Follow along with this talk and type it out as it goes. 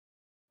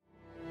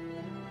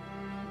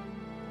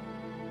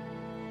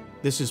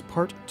This is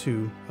part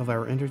 2 of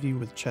our interview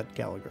with Chet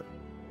Gallagher.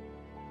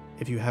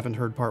 If you haven't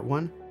heard part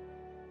 1,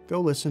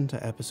 go listen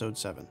to episode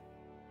 7.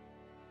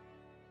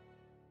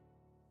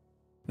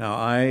 Now,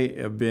 I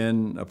have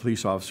been a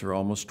police officer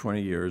almost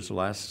 20 years, the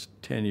last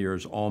 10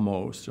 years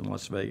almost in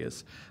Las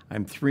Vegas.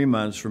 I'm 3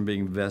 months from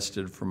being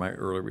vested for my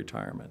early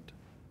retirement,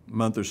 a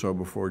month or so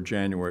before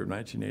January of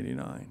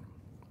 1989.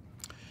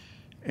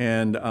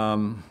 And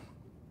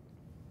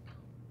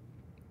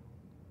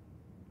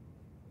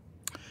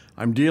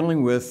I'm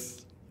dealing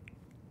with,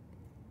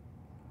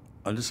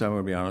 I'm going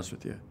to be honest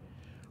with you,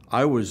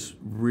 I was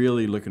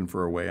really looking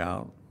for a way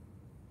out.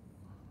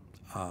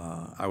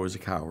 I was a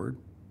coward.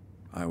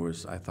 I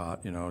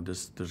thought,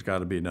 there's got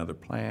to be another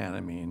plan.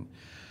 I mean,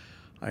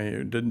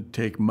 it didn't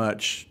take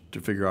much to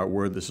figure out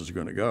where this is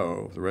going to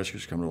go. The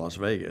rescuers come to Las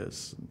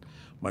Vegas,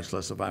 much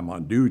less if I'm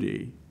on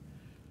duty.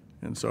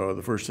 And so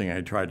the first thing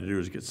I tried to do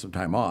is get some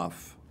time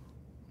off.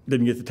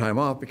 Didn't get the time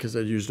off because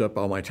I used up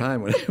all my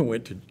time when I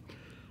went to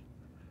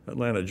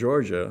Atlanta,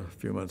 Georgia a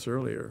few months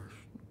earlier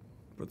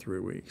for 3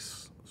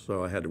 weeks.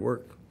 So I had to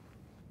work.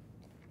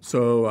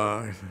 So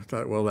I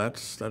thought, well,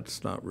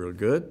 that's not real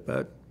good,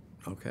 but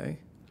okay.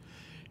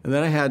 And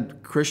then I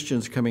had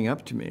Christians coming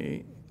up to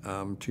me,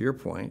 to your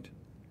point,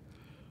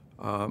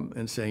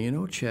 and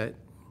saying, Chet,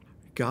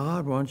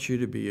 God wants you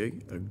to be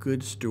a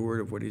good steward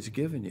of what he's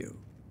given you.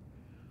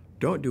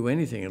 Don't do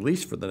anything, at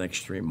least for the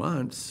next 3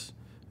 months,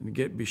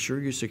 and be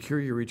sure you secure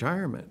your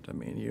retirement. I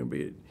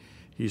mean,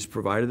 he's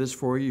provided this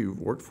for you, you've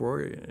worked for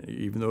it,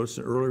 even though it's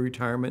an early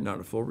retirement, not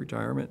a full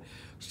retirement,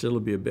 still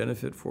will be a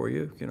benefit for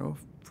you,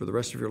 for the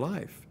rest of your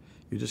life.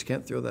 You just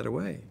can't throw that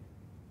away.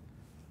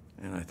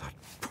 And I thought,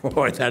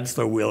 boy, that's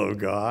the will of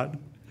God.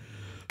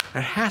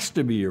 It has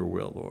to be your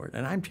will, Lord.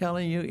 And I'm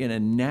telling you, in a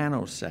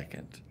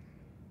nanosecond,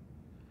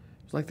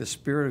 it's like the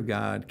Spirit of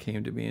God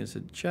came to me and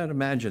said, Chet,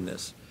 imagine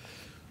this.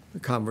 A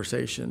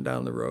conversation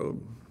down the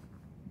road,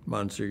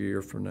 months or a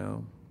year from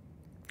now.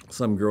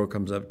 Some girl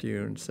comes up to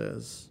you and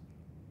says,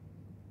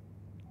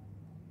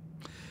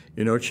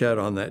 Chet,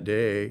 on that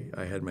day,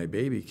 I had my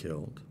baby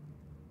killed.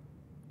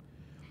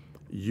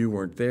 You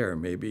weren't there.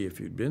 Maybe if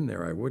you'd been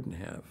there, I wouldn't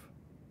have.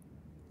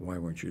 Why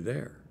weren't you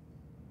there?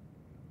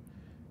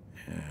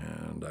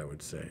 And I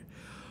would say,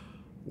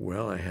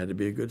 well, I had to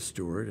be a good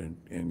steward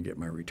and get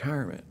my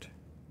retirement.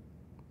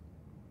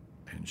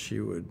 And she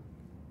would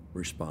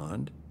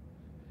respond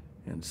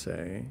and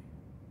say,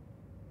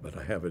 but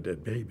I have a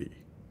dead baby.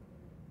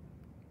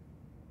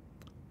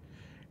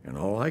 And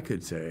all I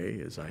could say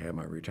is I have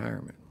my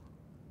retirement.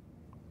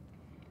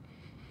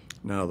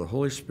 Now, the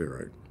Holy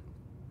Spirit,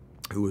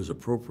 who is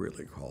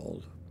appropriately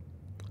called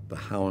the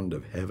Hound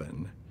of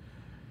Heaven,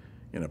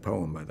 in a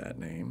poem by that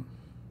name,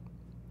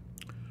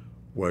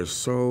 was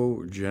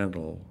so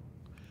gentle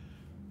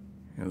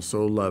and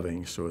so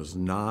loving so as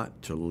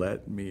not to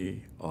let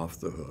me off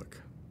the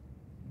hook.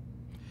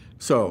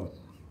 So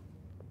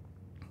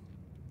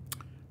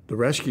the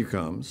rescue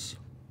comes.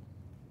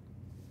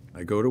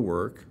 I go to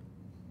work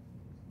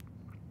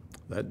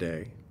that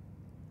day,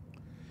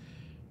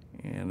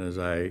 and as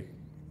I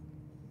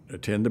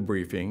attend the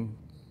briefing,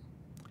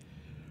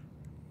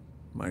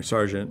 my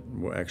sergeant,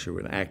 well,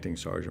 actually an acting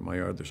sergeant, my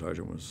other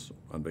sergeant was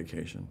on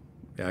vacation.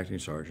 The acting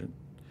sergeant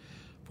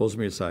pulls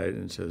me aside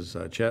and says,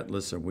 Chet,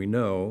 listen, we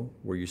know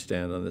where you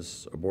stand on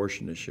this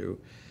abortion issue.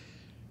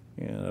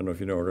 And I don't know if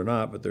you know it or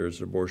not, but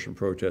there's an abortion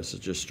protest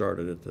that just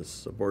started at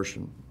this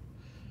abortion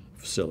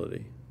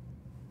facility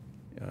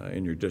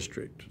in your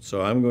district.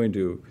 So I'm going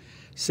to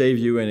save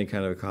you any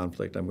kind of a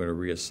conflict. I'm going to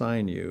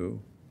reassign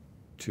you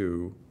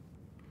to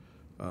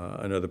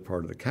another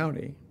part of the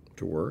county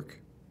to work.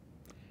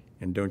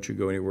 And don't you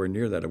go anywhere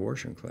near that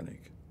abortion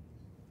clinic.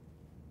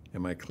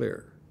 Am I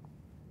clear?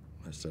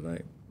 I said,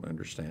 I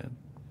understand.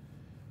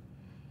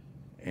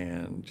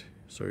 And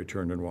so he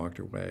turned and walked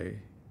away.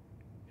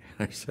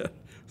 And I said,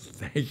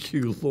 thank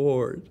you,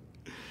 Lord.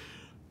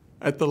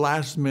 At the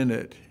last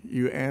minute,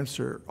 you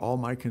answer all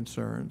my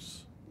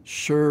concerns.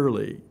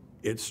 Surely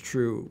it's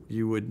true.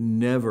 You would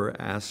never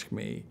ask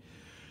me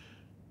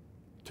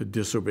to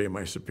disobey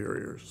my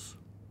superiors.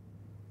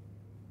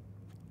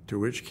 To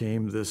which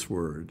came this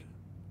word.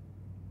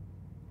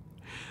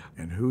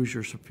 And who's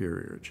your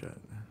superior, Chet?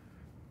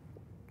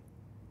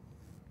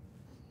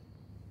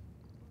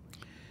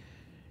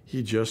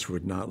 He just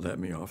would not let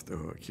me off the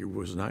hook. He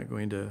was not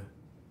going to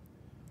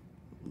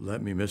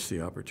let me miss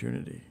the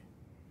opportunity.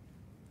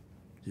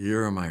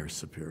 You're my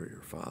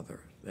superior,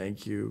 Father.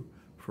 Thank you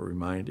for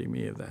reminding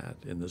me of that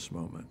in this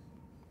moment.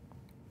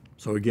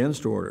 So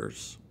against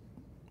orders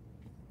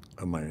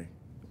of my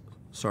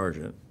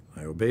sergeant,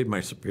 I obeyed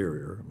my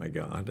superior, my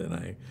God, and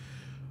I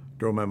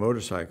drove my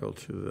motorcycle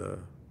to the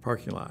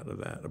parking lot of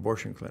that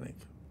abortion clinic.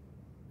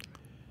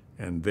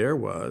 And there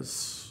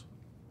was,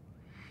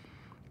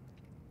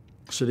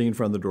 sitting in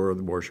front of the door of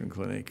the abortion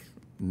clinic,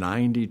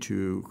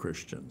 92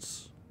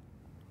 Christians,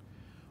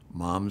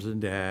 moms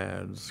and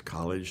dads,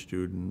 college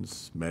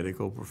students,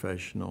 medical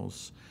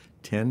professionals,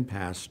 10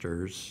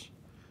 pastors,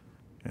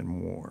 and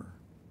more.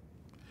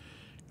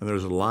 And there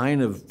was a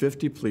line of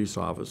 50 police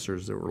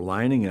officers that were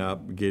lining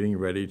up, getting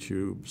ready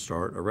to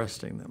start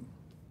arresting them.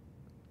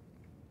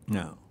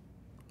 Now,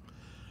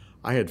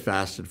 I had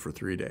fasted for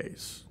 3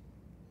 days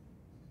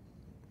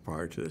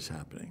prior to this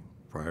happening,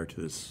 prior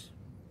to this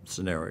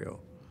scenario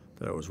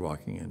that I was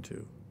walking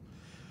into.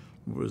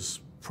 It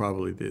was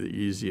probably the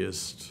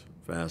easiest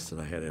fast that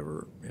I had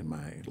ever in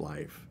my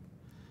life.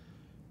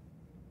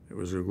 It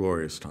was a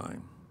glorious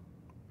time.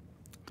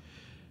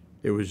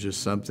 It was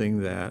just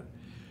something that,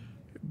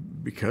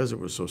 because it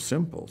was so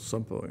simple,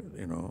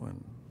 you know,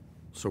 and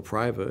so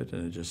private,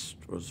 and it just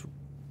was,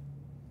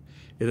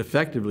 it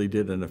effectively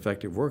did an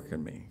effective work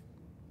in me.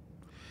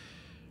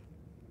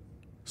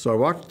 So I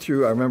walked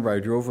through, I remember I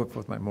drove up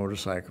with my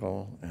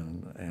motorcycle,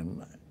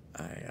 and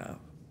I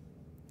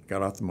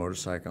got off the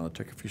motorcycle, and I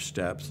took a few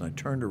steps, and I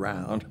turned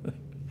around,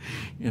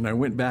 and I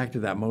went back to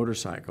that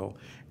motorcycle,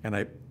 and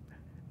I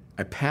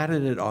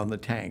patted it on the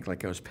tank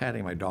like I was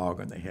patting my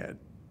dog on the head.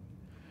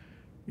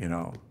 You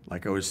know,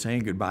 like I was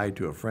saying goodbye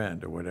to a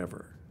friend or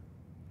whatever.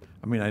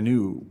 I mean, I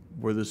knew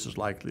where this is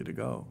likely to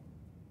go.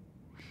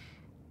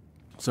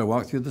 So I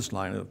walked through this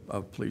line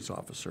of police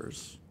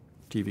officers,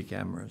 TV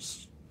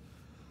cameras,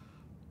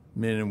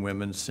 men and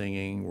women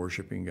singing,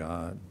 worshiping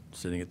God,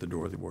 sitting at the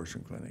door of the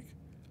abortion clinic.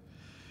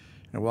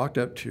 And I walked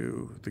up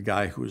to the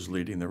guy who was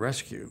leading the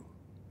rescue.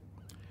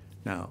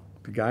 Now,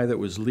 the guy that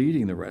was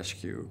leading the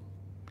rescue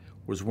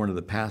was one of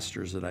the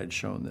pastors that I'd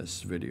shown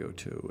this video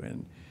to,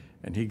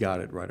 and he got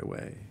it right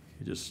away.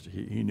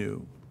 He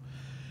knew.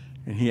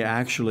 And he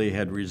actually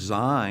had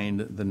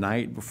resigned the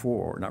night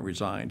before, not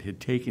resigned, had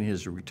taken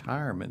his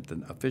retirement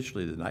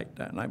officially the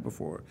night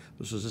before.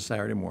 This was a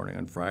Saturday morning.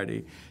 On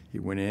Friday, he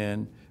went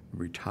in,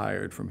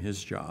 retired from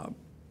his job.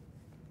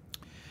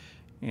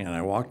 And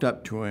I walked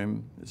up to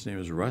him, his name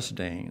is Russ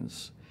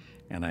Daines,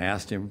 and I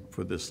asked him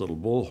for this little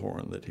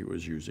bullhorn that he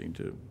was using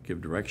to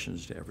give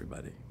directions to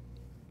everybody.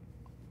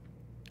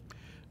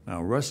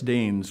 Now, Russ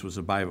Daines was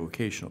a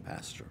bivocational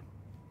pastor.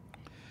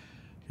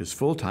 His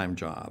full-time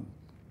job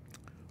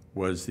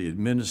was the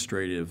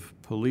administrative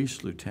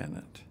police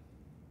lieutenant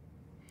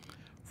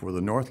for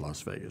the North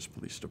Las Vegas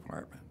Police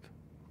Department,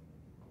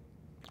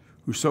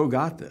 who so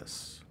got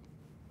this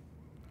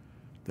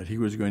that he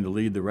was going to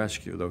lead the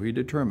rescue, though he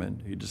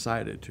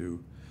decided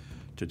to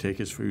take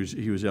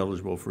he was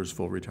eligible for his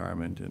full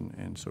retirement,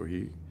 and so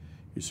he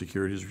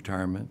secured his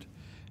retirement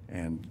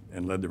and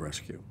led the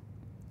rescue.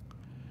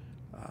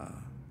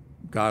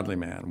 Godly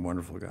man,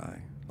 wonderful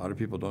guy. A lot of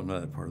people don't know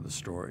that part of the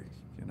story,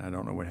 and I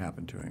don't know what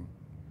happened to him.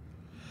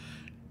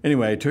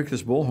 Anyway, I took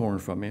this bullhorn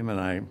from him,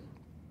 and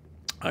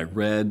I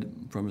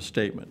read from a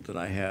statement that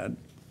I had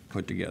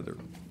put together,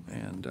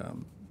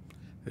 and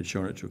had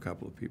shown it to a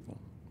couple of people,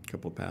 a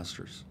couple of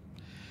pastors.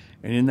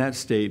 And in that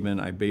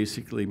statement, I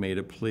basically made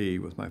a plea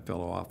with my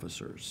fellow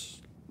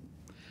officers.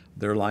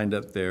 They're lined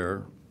up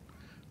there.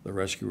 The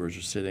rescuers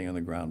are sitting on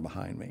the ground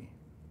behind me,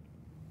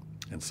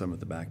 and some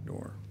at the back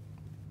door.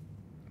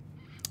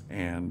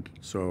 And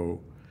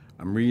so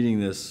I'm reading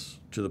this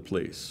to the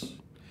police.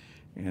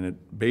 And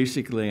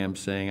basically I'm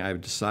saying I've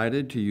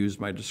decided to use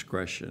my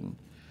discretion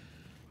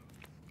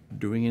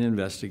doing an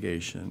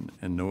investigation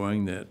and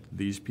knowing that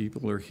these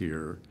people are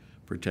here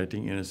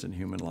protecting innocent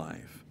human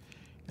life.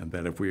 And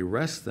that if we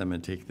arrest them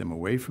and take them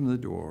away from the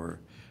door,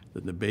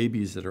 then the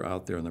babies that are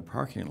out there in the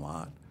parking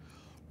lot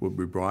will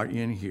be brought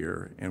in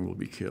here and will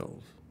be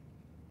killed.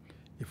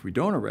 If we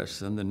don't arrest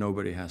them, then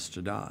nobody has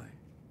to die.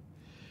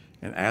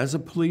 And as a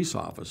police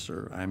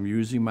officer, I'm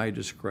using my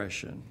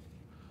discretion,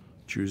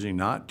 choosing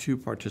not to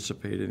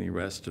participate in the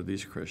arrest of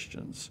these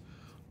Christians,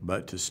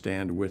 but to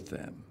stand with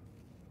them.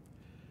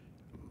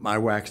 I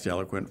waxed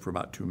eloquent for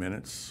about 2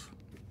 minutes.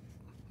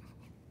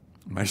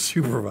 My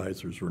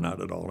supervisors were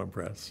not at all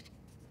impressed.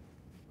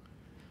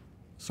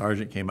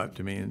 Sergeant came up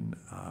to me and,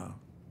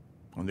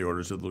 on the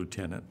orders of the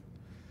lieutenant.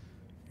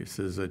 He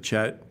says,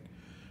 Chet,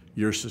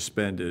 you're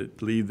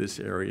suspended. Leave this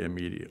area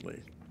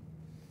immediately.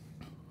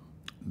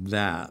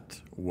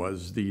 That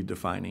was the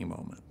defining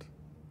moment.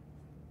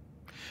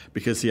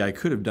 Because, see, I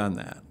could have done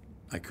that.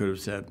 I could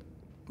have said,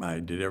 I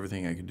did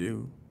everything I could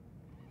do.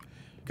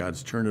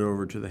 God's turned it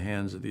over to the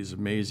hands of these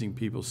amazing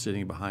people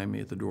sitting behind me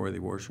at the door of the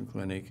abortion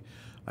clinic.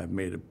 I've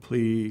made a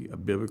plea, a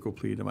biblical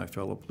plea to my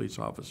fellow police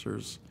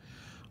officers.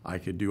 I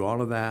could do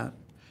all of that,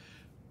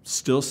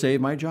 still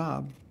save my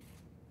job,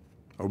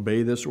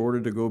 obey this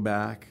order to go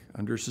back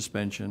under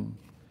suspension,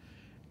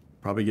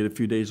 probably get a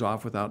few days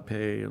off without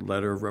pay, a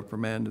letter of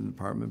reprimand in the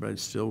department, but I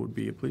still would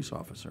be a police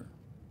officer.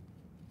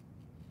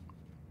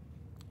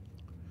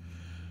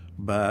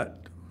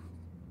 But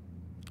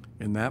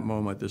in that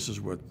moment, this is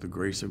what the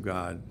grace of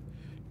God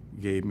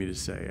gave me to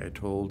say. I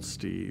told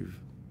Steve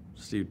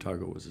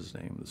Tuggle was his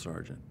name, the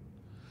sergeant.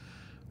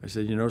 I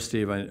said, you know,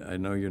 Steve, I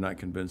know you're not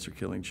convinced they're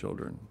killing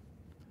children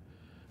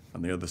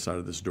on the other side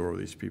of this door where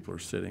these people are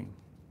sitting.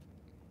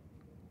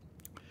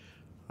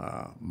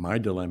 My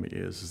dilemma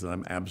is that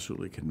I'm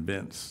absolutely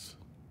convinced.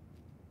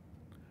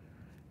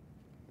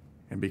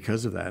 And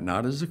because of that,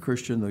 not as a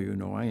Christian, though you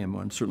know I am,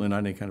 I'm certainly not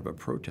any kind of a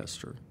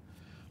protester,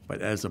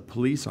 But as a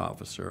police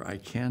officer, I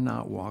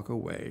cannot walk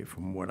away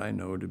from what I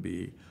know to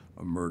be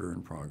a murder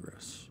in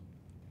progress.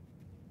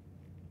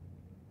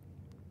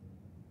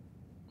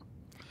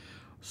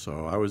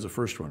 So I was the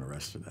first one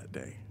arrested that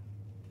day,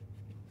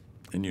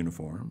 in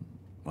uniform,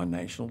 on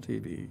national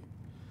TV.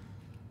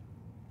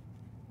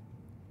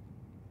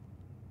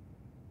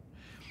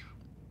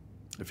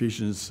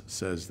 Ephesians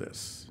says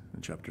this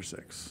in chapter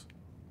 6,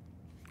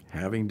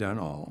 having done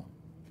all,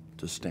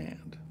 to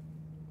stand.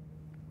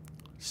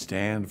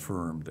 Stand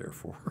firm,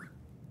 therefore.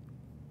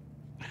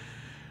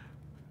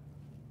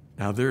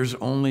 Now, there's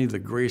only the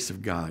grace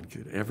of God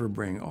could ever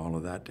bring all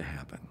of that to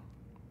happen.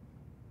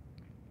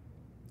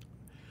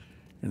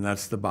 And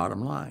that's the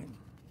bottom line.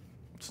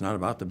 It's not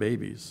about the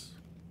babies.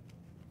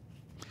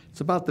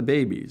 It's about the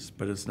babies,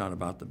 but it's not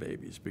about the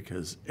babies,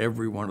 because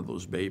every one of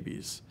those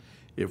babies,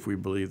 if we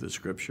believe the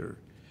scripture,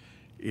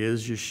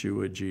 is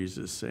Yeshua,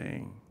 Jesus,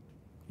 saying,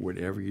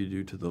 whatever you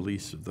do to the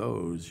least of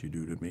those, you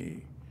do to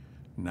me.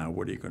 Now,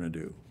 what are you going to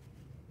do?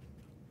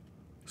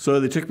 So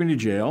they took me to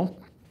jail,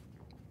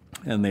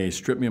 and they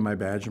stripped me of my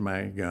badge and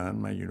my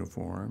gun, my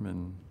uniform,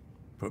 and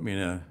put me in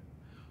a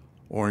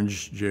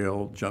orange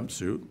jail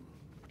jumpsuit.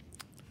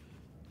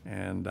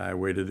 And I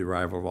waited the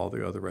arrival of all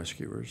the other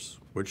rescuers,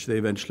 which they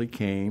eventually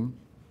came.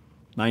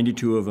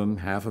 92 of them,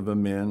 half of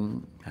them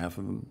men, half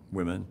of them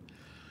women,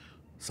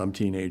 some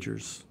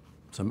teenagers,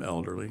 some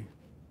elderly.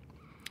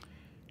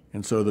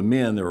 And so the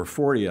men, there were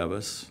 40 of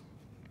us,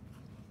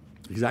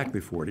 exactly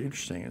 40,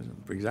 interesting,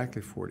 isn't it?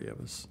 Exactly 40 of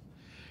us.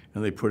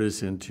 And they put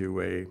us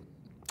into a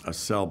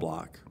cell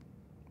block,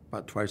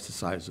 about twice the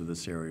size of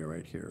this area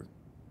right here,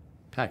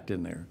 packed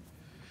in there.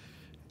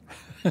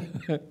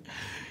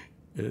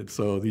 And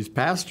so these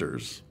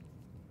pastors,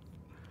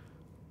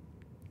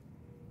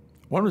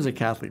 one was a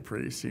Catholic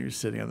priest. He was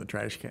sitting on the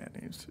trash can.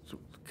 He was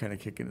kind of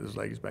kicking his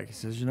legs back. He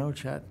says, you know,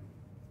 Chet,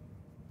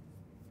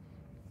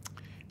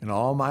 in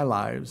all my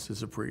lives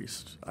as a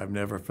priest, I've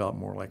never felt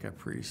more like a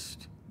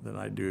priest than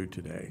I do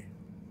today.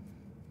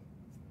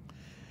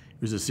 He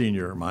was a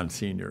senior,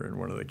 Monsignor, in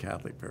one of the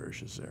Catholic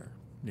parishes there.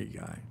 Neat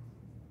guy.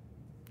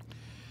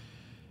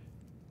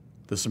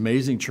 This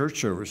amazing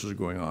church service is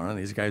going on, and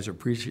these guys are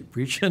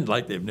preaching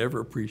like they've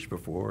never preached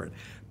before. And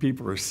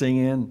people are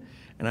singing,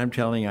 and I'm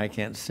telling you, I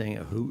can't sing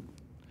a hoot.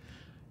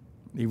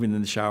 Even in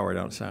the shower, I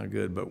don't sound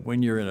good. But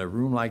when you're in a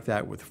room like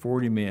that with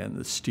 40 men,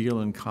 the steel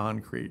and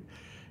concrete,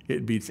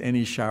 it beats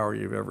any shower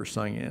you've ever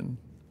sung in.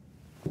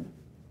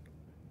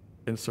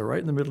 And so right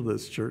in the middle of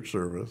this church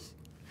service,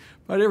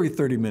 about every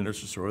 30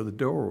 minutes or so, the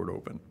door would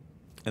open,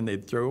 and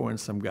they'd throw in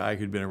some guy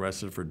who'd been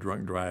arrested for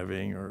drunk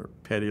driving or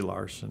petty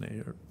larceny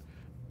or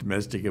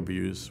domestic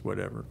abuse,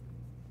 whatever.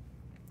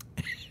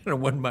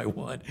 And one by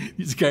one,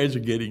 these guys are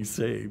getting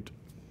saved.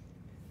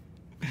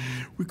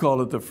 We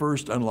call it the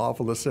First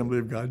Unlawful Assembly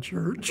of God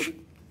Church.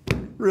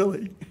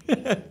 Really.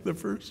 The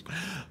First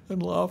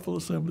Unlawful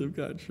Assembly of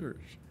God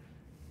Church.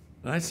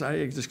 And I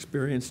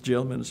experienced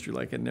jail ministry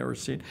like I'd never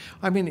seen.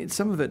 I mean,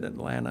 some of it in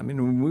Atlanta. I mean,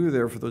 when we were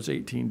there for those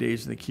 18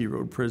 days in the Key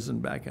Road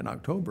prison back in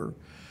October,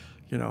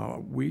 you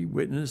know, we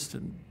witnessed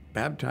and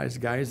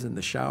baptized guys in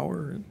the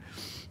shower. And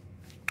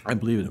I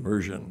believe in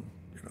immersion,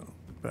 you know,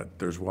 but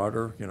there's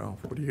water, you know,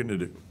 what are you going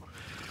to do?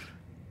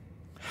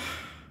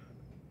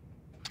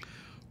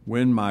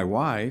 When my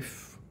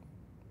wife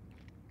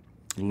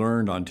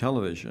learned on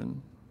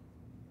television,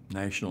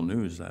 national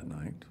news that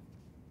night,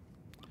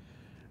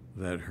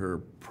 that her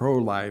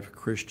pro-life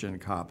Christian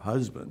cop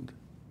husband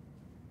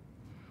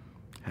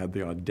had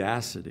the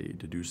audacity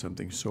to do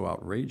something so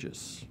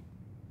outrageous,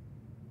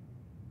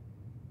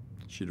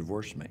 she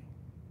divorced me.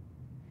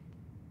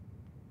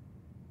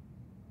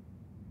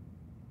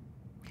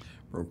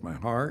 Broke my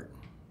heart.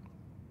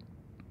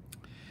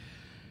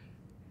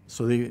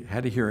 So they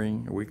had a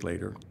hearing a week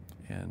later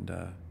and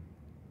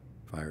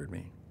fired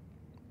me.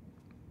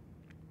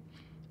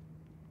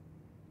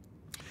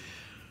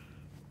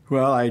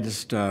 Well, I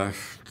just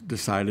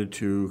decided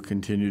to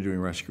continue doing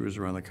rescues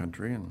around the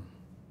country, and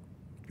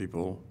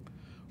people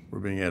were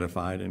being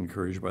edified and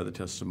encouraged by the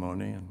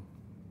testimony, and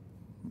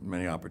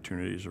many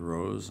opportunities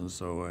arose, and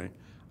so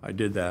I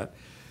did that.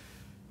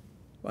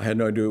 I had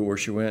no idea where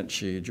she went.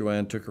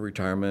 Joanne took her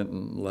retirement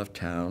and left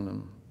town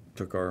and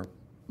took our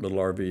little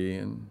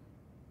RV.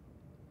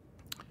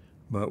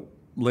 But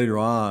later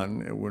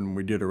on, when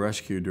we did a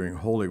rescue during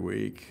Holy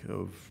Week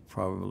of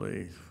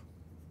probably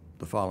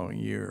the following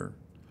year,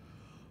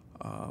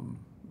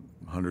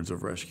 hundreds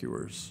of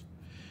rescuers.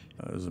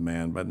 There was a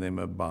man by the name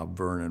of Bob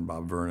Vernon.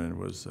 Bob Vernon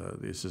was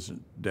the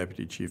Assistant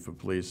Deputy Chief of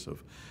Police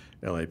of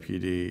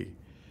LAPD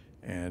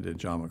and in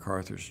John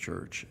MacArthur's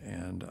church.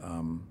 And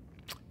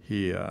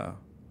he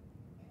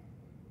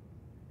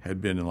had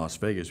been in Las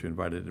Vegas. We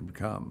invited him to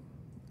come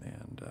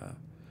and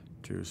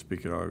to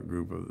speak at our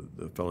group of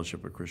the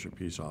Fellowship of Christian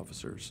Peace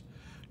Officers.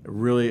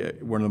 Really,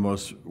 one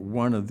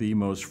of the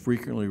most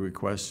frequently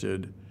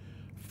requested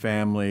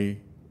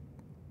family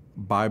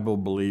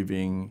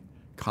Bible-believing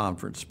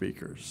conference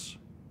speakers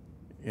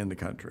in the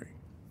country.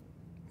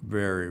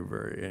 Very,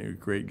 very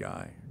great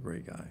guy,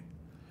 great guy.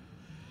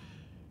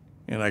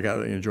 And I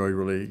enjoyed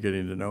really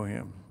getting to know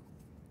him.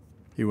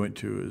 he went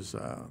to his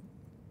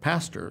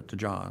pastor, to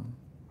John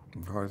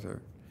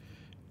MacArthur,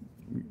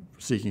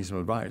 seeking some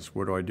advice.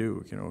 What do I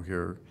do? You know,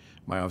 here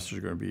my officers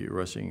are going to be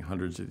arresting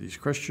hundreds of these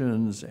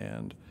Christians,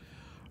 and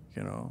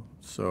you know,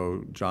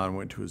 so John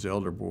went to his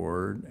elder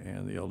board,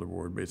 and the elder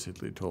board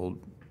basically told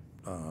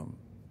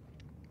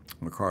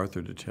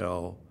MacArthur to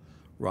tell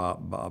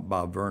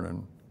Bob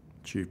Vernon,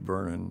 Chief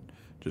Vernon,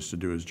 just to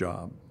do his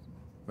job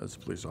as a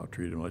police officer,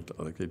 treat him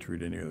like they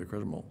treat any other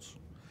criminals.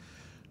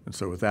 And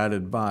so with that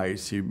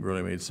advice, he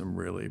really made some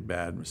really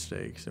bad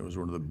mistakes. It was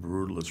one of the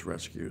brutalest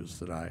rescues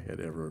that I had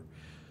ever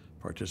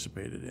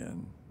participated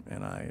in.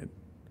 And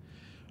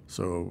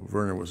so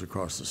Vernon was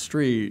across the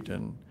street,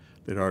 and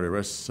they'd already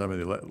arrested some of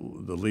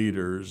the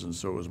leaders, and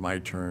so it was my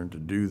turn to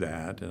do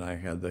that. And I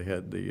had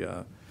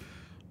the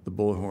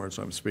bullhorn,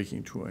 so I'm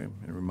speaking to him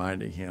and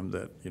reminding him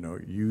that, you know,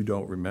 you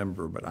don't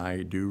remember, but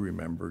I do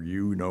remember.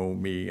 You know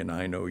me, and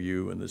I know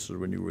you, and this is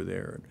when you were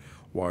there. And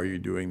why are you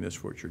doing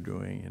this, what you're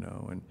doing, you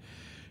know?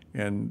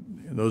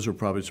 And those are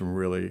probably some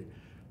really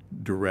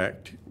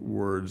direct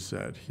words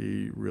that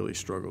he really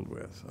struggled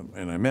with.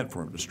 And I meant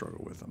for him to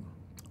struggle with them.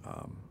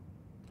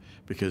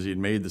 Because he'd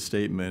made the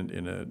statement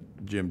in a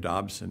Jim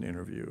Dobson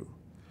interview,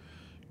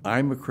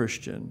 I'm a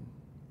Christian,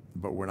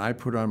 but when I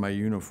put on my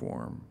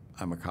uniform,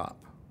 I'm a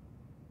cop.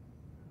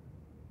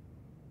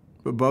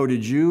 But Bo,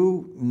 did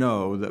you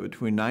know that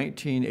between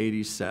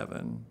 1987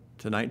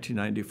 to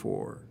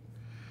 1994,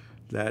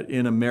 that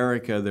in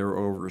America there were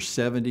over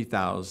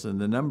 70,000,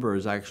 the number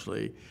is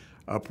actually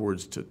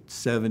upwards to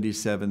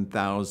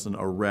 77,000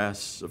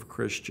 arrests of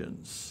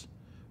Christians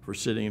for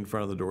sitting in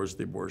front of the doors of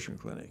the abortion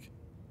clinic?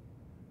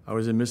 I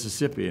was in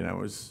Mississippi, and I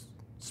was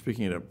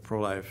speaking at a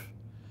pro-life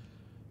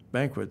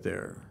banquet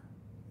there,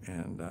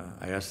 and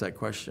I asked that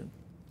question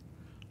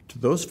to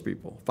those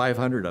people,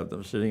 500 of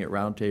them sitting at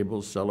round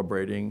tables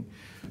celebrating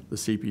the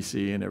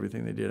CPC and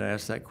everything they did. I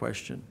asked that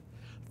question.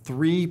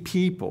 3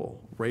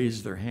 people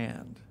raised their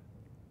hand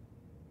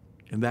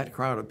in that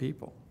crowd of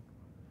people.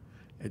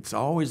 It's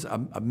always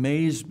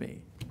amazed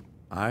me.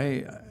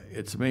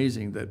 It's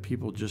amazing that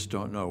people just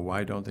don't know.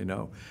 Why don't they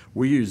know?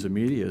 We use the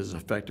media as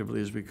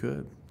effectively as we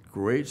could.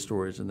 Great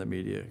stories in the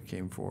media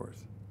came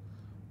forth.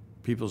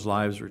 People's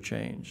lives were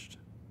changed.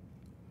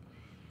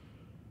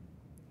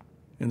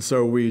 And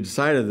so we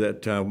decided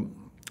that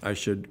I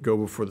should go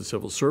before the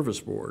Civil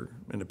Service Board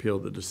and appeal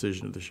the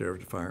decision of the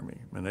sheriff to fire me.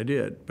 And I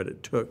did, but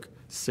it took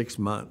 6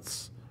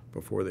 months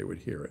before they would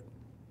hear it.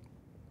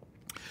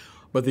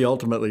 But they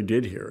ultimately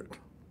did hear it.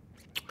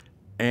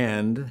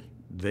 And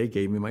they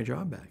gave me my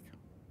job back.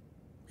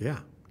 Yeah.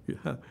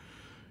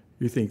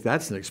 You think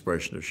that's an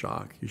expression of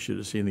shock. You should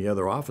have seen the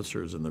other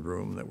officers in the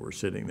room that were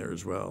sitting there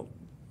as well,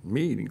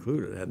 me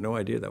included. I had no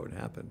idea that would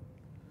happen.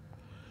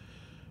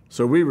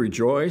 So we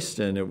rejoiced,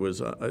 and it was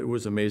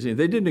amazing.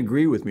 They didn't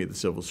agree with me, the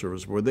Civil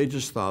Service Board. They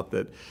just thought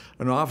that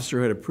an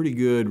officer had a pretty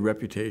good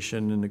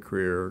reputation in the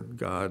career.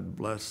 God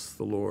bless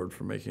the Lord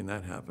for making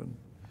that happen.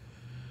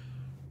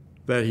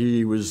 That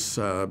he was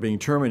being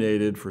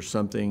terminated for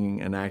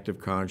something, an act of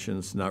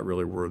conscience, not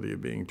really worthy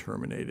of being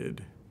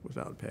terminated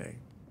without pay.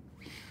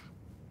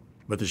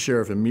 But the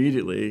sheriff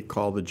immediately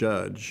called the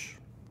judge,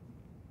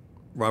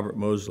 Robert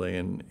Mosley,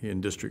 in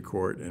district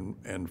court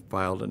and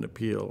filed an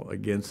appeal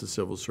against the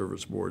Civil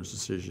Service Board's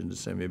decision to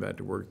send me back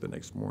to work the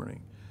next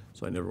morning.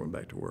 So I never went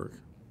back to work.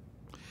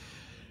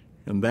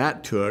 And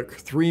that took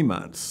 3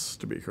 months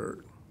to be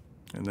heard.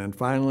 And then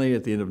finally,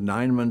 at the end of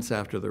 9 months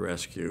after the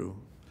rescue,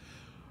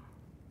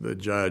 the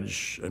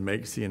judge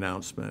makes the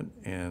announcement,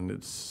 and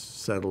it's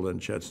settled, and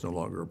Chet's no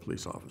longer a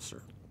police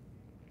officer.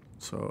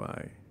 So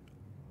I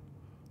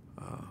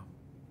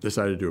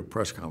decided to do a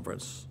press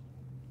conference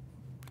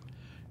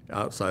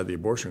outside the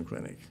abortion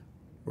clinic,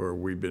 where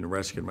we'd been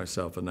rescued,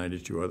 myself and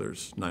 92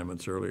 others, 9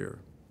 months earlier.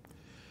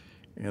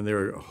 And there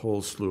were a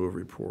whole slew of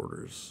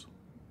reporters,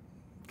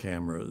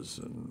 cameras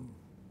and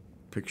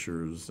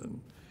pictures,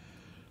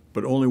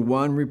 but only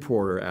one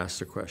reporter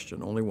asked a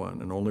question, only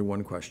one, and only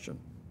one question,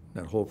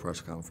 that whole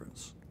press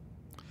conference.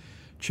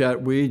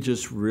 Chet, we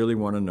just really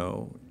want to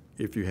know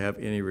if you have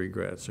any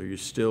regrets. Are you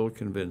still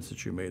convinced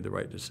that you made the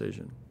right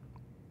decision?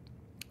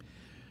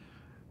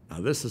 Now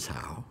this is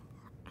how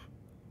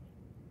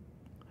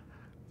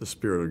the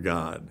Spirit of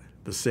God,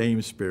 the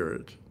same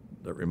Spirit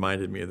that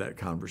reminded me of that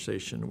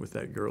conversation with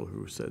that girl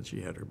who said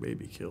she had her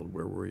baby killed,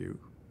 where were you?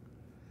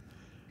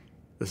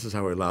 This is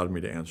how he allowed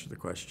me to answer the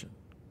question.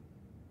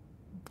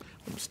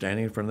 I'm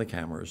standing in front of the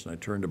cameras, and I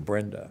turn to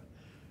Brenda,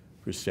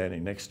 who's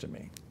standing next to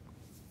me.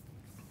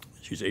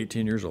 She's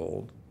 18 years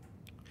old.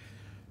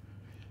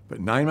 But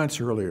 9 months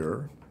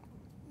earlier,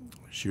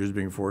 she was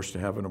being forced to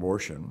have an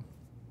abortion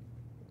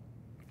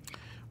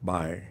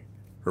by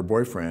her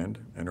boyfriend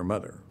and her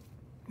mother.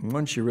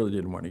 One she really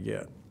didn't want to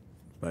get,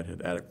 but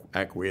had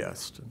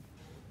acquiesced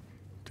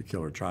to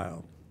kill her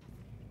child.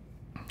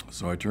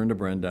 So I turned to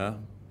Brenda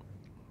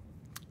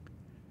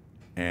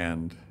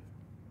and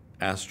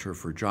asked her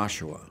for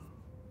Joshua,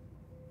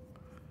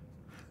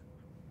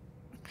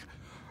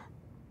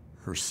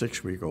 her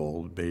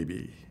 6-week-old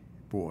baby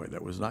boy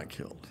that was not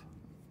killed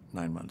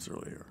 9 months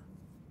earlier.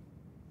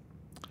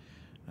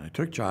 And I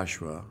took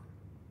Joshua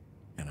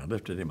and I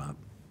lifted him up,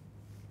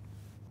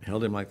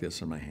 held him like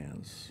this in my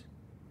hands,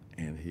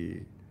 and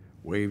he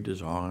waved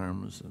his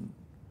arms and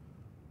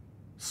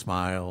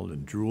smiled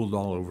and drooled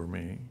all over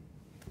me.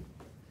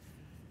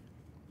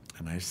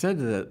 And I said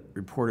to that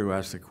reporter who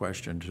asked the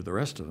question to the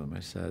rest of them, I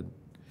said,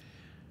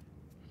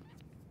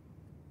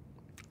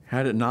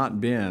 had it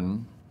not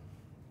been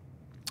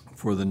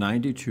for the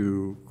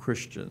 92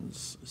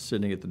 Christians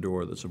sitting at the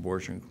door of this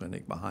abortion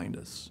clinic behind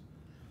us,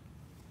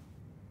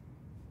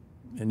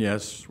 and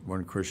yes,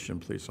 one Christian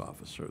police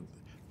officer,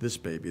 this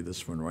baby,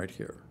 this one right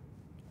here,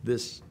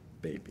 this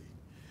baby,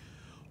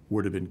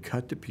 would have been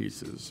cut to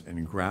pieces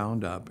and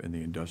ground up in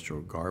the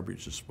industrial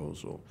garbage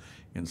disposal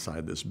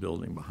inside this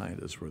building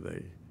behind us where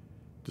they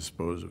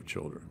dispose of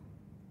children.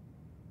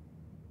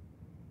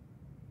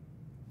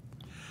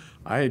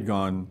 I had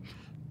gone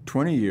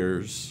 20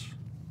 years,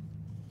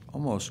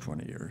 almost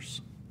 20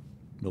 years,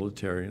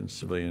 military and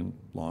civilian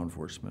law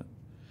enforcement.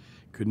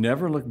 Could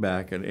never look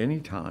back at any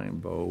time,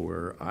 Bo,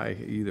 where I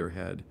either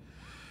had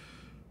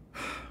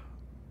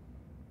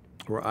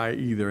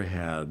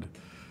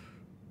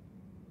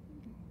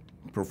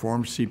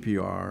performed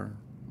CPR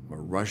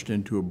or rushed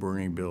into a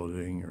burning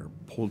building or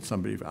pulled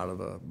somebody out of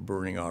a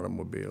burning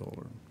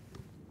automobile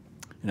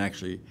and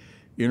actually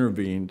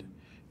intervened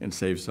and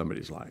saved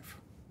somebody's life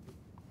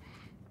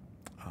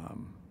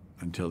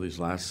until these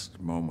last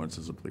moments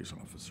as a police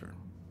officer,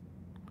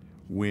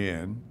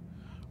 when,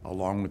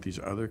 along with these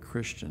other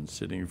Christians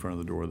sitting in front of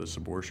the door of this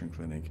abortion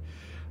clinic,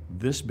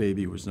 this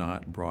baby was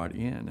not brought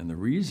in. And the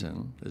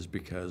reason is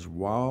because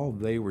while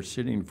they were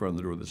sitting in front of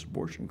the door of this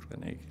abortion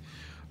clinic,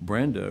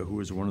 Brenda, who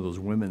was one of those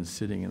women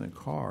sitting in the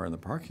car in the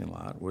parking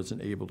lot,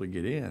 wasn't able to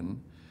get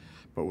in,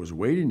 but was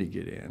waiting to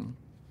get in.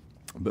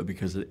 But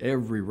because at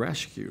every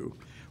rescue,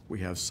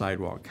 we have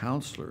sidewalk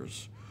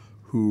counselors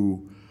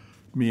who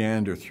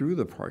meander through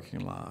the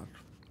parking lot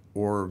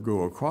or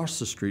go across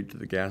the street to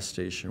the gas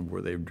station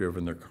where they've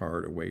driven their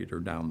car to wait, or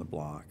down the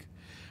block,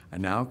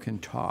 and now can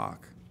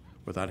talk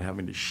without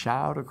having to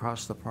shout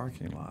across the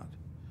parking lot.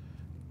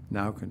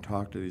 Now can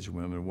talk to these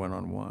women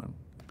one-on-one.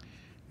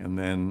 And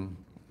then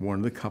one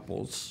of the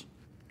couples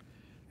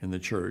in the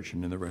church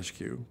and in the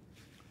rescue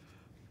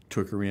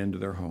took her into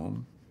their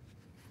home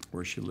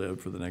where she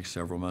lived for the next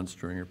several months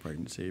during her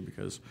pregnancy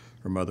because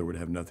her mother would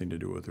have nothing to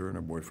do with her and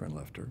her boyfriend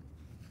left her.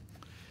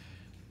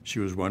 She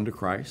was won to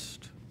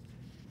Christ.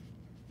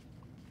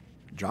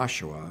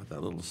 Joshua,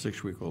 that little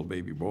 6-week-old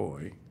baby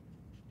boy,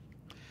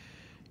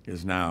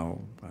 is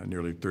now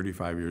nearly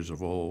 35 years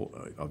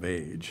of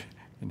age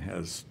and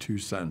has 2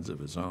 sons of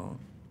his own.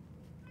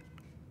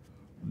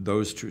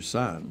 Those 2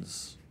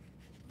 sons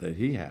that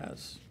he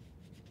has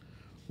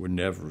would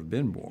never have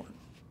been born.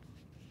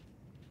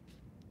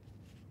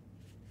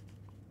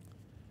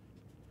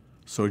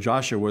 So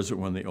Joshua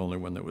wasn't the only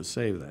one that was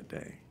saved that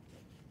day.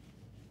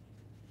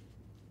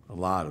 A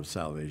lot of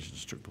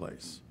salvations took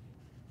place.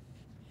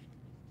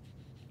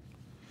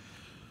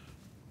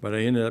 But I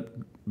ended up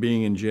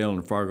being in jail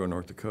in Fargo,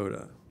 North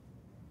Dakota.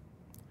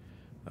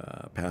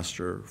 A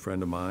pastor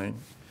friend of mine,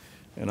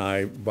 and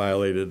I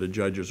violated a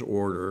judge's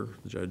order.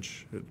 The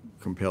judge had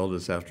compelled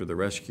us after the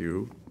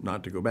rescue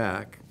not to go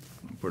back,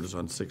 put us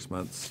on 6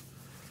 months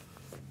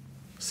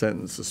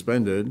sentence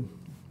suspended,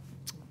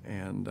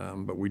 and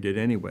but we did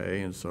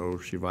anyway, and so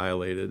she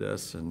violated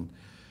us, and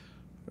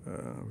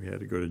we had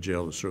to go to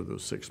jail to serve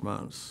those 6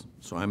 months.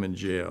 So I'm in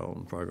jail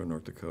in Fargo,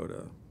 North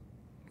Dakota.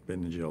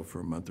 Been in jail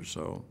for a month or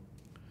so.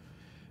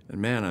 And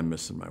man, I'm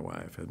missing my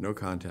wife. Had no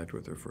contact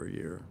with her for a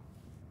year,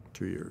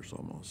 2 years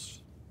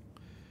almost.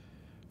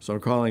 So I'm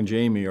calling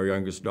Jamie, our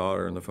youngest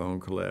daughter, on the phone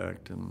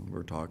collect, and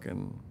we're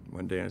talking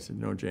one day. I said,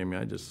 "No, Jamie,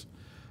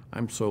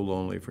 I'm so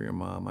lonely for your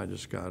mom.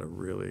 I've got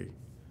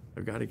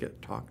to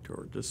get talk to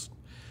her.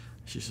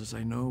 She says,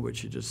 I know, but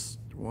she just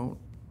won't.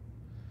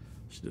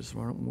 She just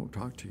won't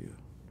talk to you.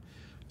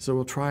 So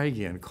we'll try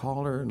again.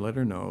 Call her and let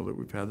her know that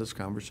we've had this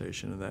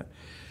conversation and that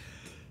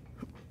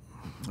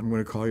I'm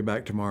going to call you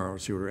back tomorrow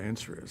and see what her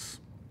answer is."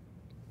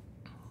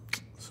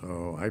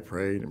 So I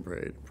prayed and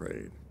prayed and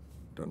prayed.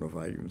 Don't know if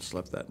I even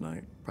slept that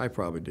night. I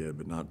probably did,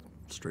 but not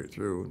straight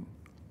through.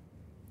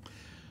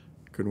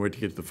 Couldn't wait to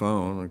get to the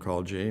phone and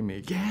call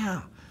Jamie.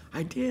 "Yeah,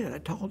 I did. I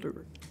told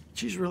her.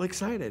 She's really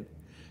excited.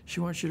 She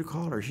wants you to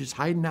call her. She's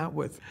hiding out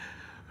with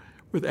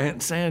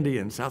Aunt Sandy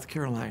in South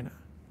Carolina.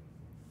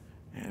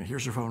 And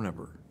here's her phone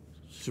number.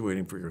 She's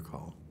waiting for your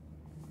call."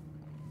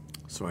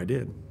 So I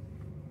did.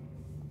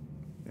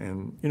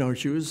 And,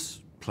 she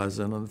was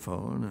pleasant on the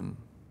phone and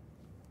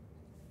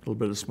a little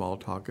bit of small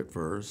talk at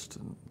first,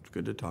 and it's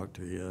good to talk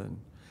to you.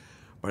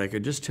 But I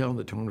could just tell in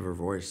the tone of her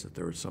voice that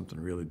there was something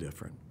really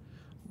different.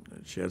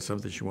 She had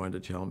something she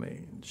wanted to tell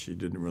me, and she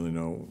didn't really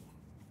know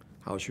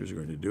how she was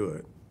going to do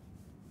it.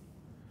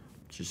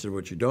 She said,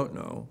 "What you don't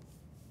know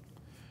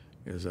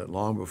is that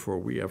long before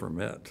we ever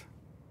met,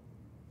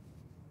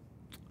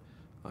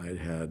 I'd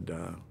had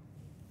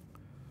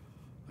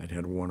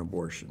one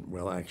abortion.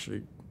 Well,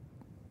 actually,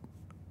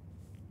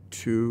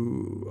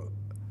 2.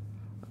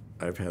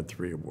 I've had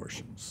 3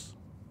 abortions.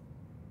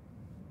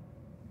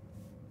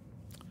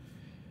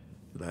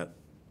 that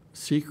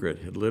secret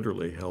had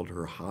literally held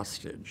her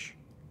hostage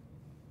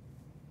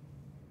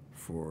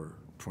for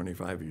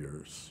 25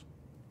 years.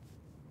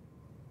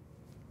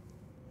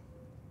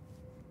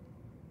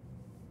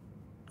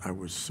 I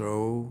was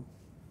so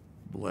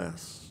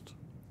blessed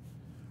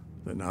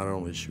that not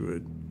only she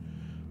would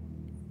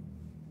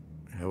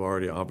have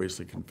already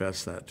obviously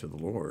confessed that to the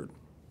Lord,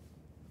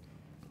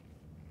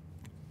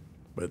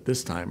 but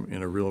this time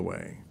in a real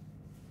way.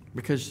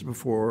 Because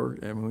before,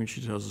 and when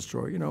she tells the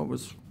story, it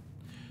was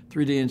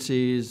 3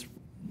 DNCs,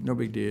 no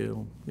big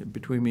deal.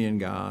 Between me and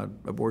God,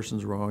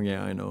 abortion's wrong,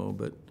 yeah, I know,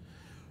 but,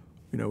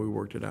 we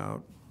worked it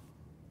out.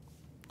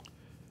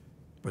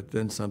 But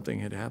then something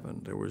had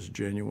happened. There was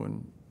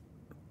genuine,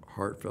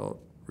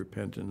 heartfelt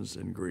repentance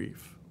and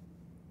grief.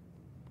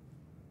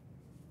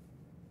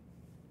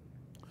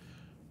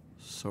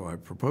 So I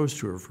proposed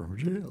to her from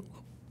jail.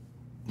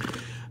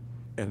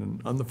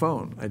 And on the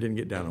phone, I didn't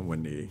get down on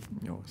one knee.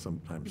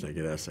 Sometimes I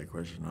get asked that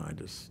question. No,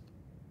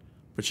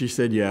 but she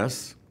said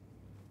yes,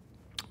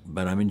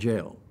 but I'm in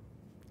jail.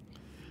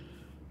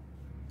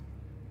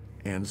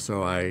 And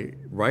so I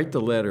write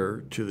the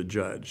letter to the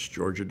judge.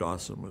 Georgia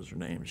Dawson was her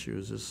name. She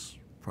was this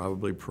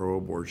probably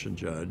pro-abortion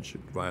judge who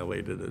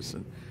violated us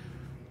and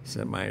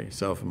sent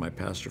myself and my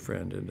pastor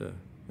friend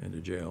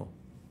into jail.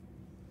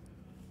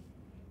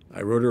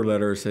 I wrote her a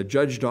letter, said,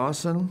 Judge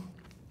Dawson,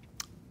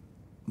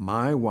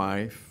 my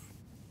wife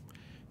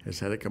has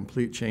had a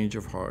complete change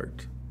of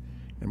heart.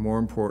 And more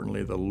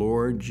importantly, the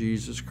Lord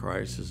Jesus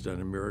Christ has done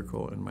a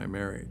miracle in my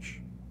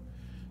marriage.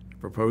 I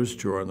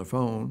proposed to her on the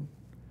phone,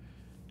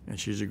 and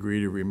she's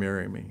agreed to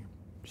remarry me.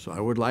 So I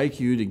would like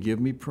you to give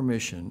me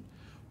permission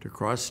to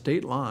cross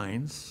state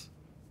lines,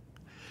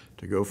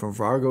 to go from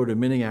Fargo to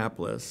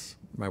Minneapolis.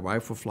 My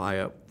wife will fly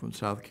up from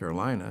South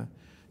Carolina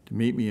to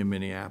meet me in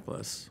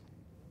Minneapolis.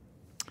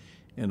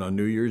 And on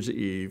New Year's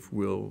Eve,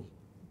 we'll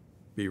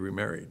be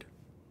remarried.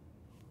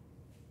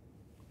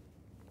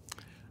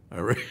 I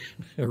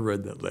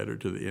read that letter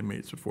to the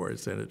inmates before I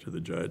sent it to the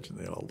judge, and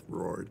they all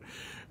roared.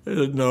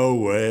 There's no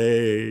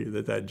way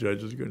that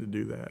judge is going to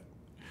do that.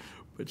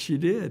 But she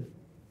did.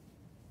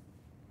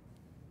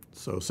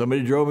 So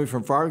somebody drove me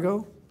from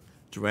Fargo.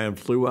 Joanne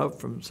flew up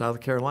from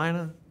South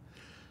Carolina.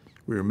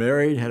 We were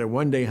married, had a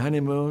one-day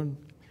honeymoon,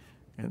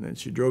 and then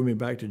she drove me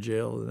back to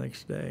jail the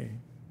next day.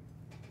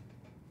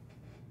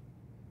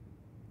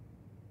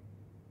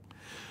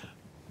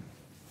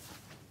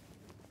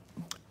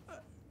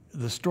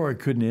 The story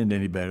couldn't end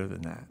any better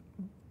than that.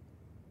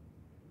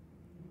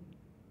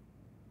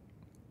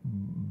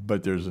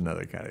 But there's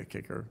another kind of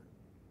kicker.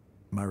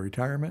 My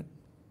retirement.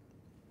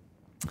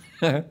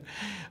 A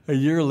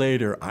year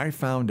later, I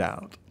found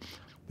out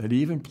that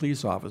even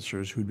police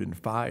officers who'd been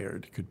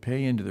fired could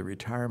pay into the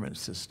retirement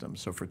system.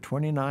 So for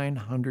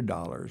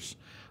 $2,900,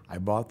 I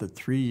bought the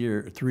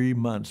 3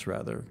 months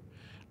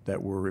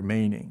that were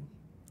remaining.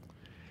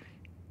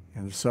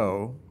 And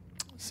so,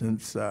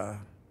 since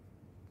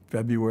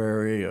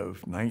February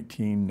of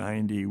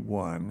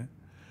 1991,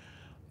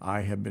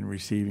 I have been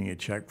receiving a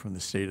check from the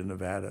state of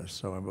Nevada.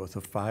 So I'm both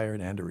a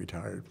fired and a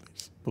retired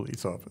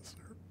police officer.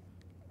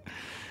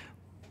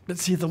 But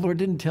see, the Lord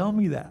didn't tell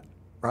me that,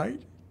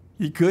 right?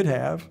 He could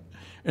have.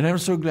 And I'm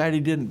so glad he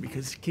didn't,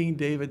 because King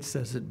David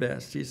says it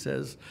best. He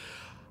says,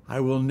 I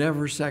will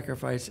never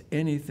sacrifice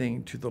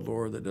anything to the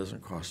Lord that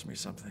doesn't cost me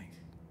something.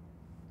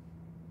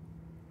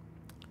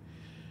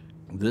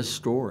 This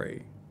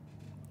story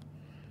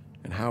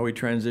and how he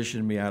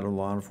transitioned me out of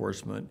law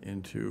enforcement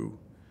into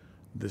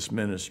this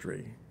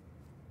ministry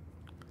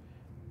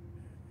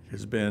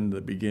has been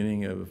the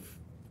beginning of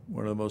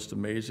one of the most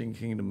amazing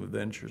kingdom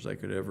adventures I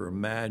could ever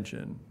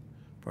imagine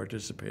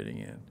participating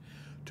in.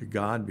 To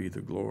God be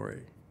the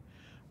glory.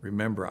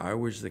 Remember, I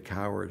was the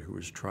coward who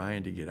was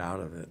trying to get out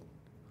of it,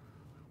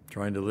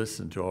 trying to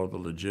listen to all the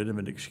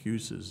legitimate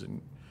excuses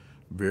and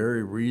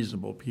very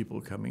reasonable people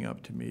coming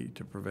up to me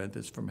to prevent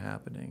this from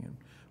happening, and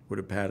would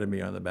have patted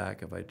me on the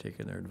back if I'd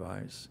taken their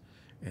advice,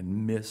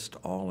 and missed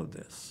all of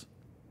this.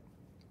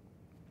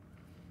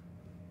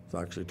 I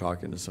was actually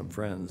talking to some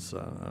friends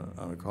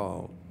on a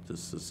call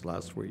just this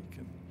last week,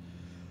 and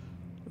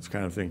this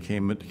kind of thing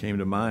came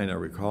to mind. I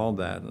recalled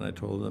that, and I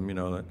told them,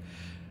 that,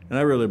 and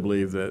I really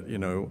believe that,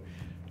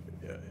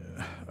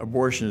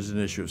 abortion is an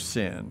issue of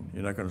sin.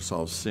 You're not going to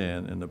solve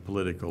sin in the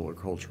political or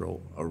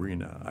cultural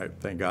arena. I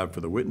thank God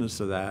for the witness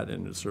of that,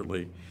 and it's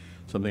certainly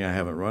something I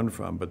haven't run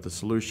from, but the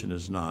solution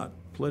is not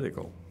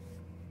political.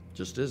 It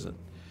just isn't.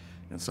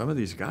 And some of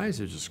these guys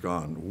have just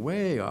gone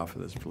way off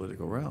of this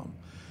political realm.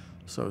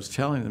 So I was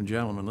telling them,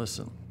 gentlemen,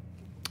 listen,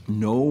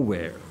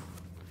 nowhere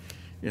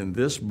in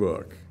this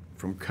book,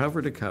 from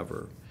cover to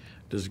cover,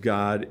 does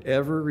God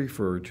ever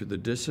refer to the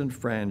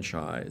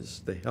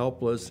disenfranchised, the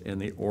helpless, and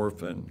the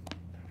orphan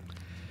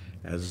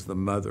as the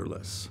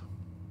motherless,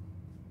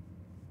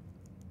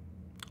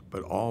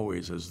 but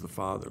always as the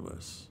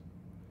fatherless.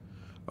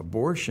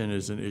 Abortion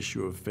is an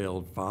issue of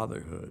failed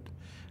fatherhood.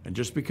 And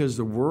just because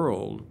the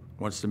world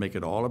wants to make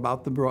it all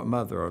about the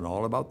mother and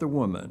all about the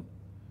woman,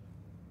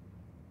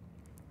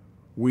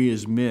 we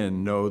as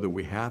men know that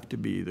we have to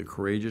be the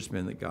courageous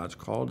men that God's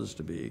called us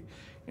to be,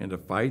 and to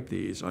fight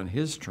these on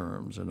His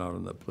terms and not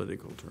on the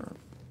political term,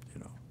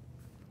 you know.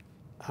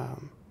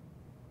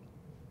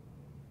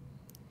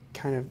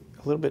 Kind of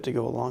a little bit to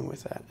go along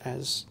with that,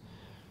 as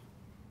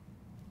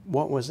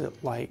what was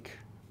it like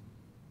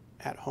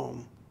at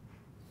home?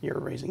 You're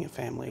raising a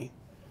family,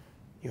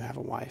 you have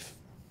a wife,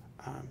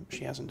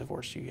 she hasn't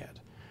divorced you yet.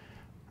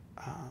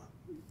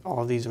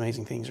 All of these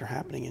amazing things are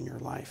happening in your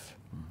life.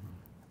 Mm-hmm.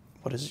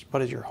 What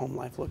does your home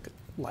life look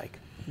like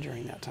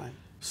during that time?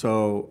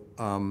 So,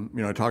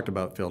 I talked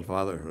about failed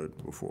fatherhood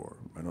before.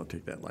 I don't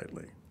take that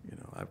lightly.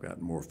 I've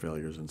got more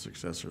failures and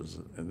successes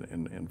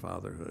in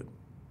fatherhood.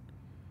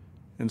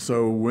 And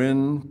so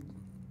when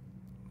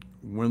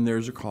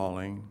there's a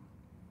calling,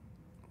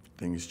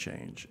 things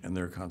change, and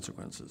there are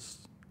consequences.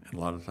 And a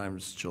lot of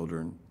times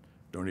children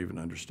don't even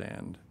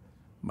understand,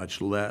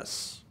 much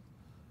less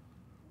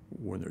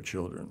when they're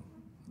children.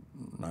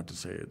 Not to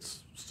say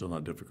it's still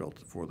not difficult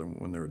for them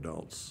when they're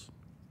adults.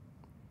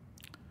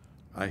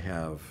 I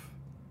have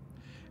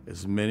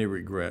as many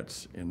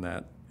regrets in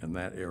that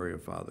area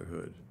of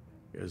fatherhood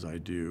as I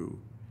do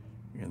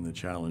in the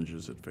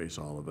challenges that face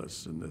all of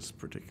us in this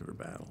particular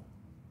battle.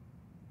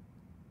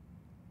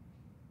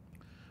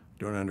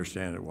 Don't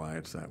understand it, why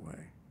it's that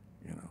way,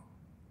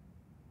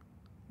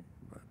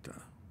 But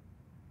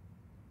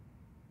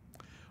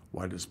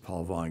why does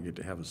Paul Vaughn get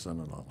to have a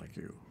son-in-law like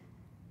you?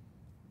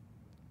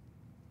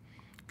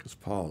 Because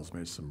Paul's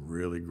made some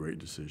really great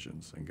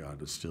decisions, and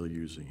God is still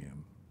using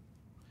him.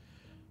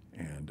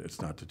 And it's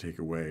not to take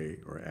away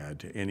or add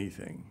to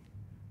anything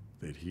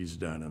that he's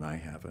done and I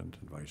haven't,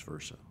 and vice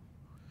versa.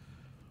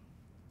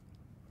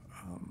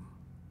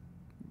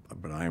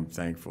 But I am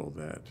thankful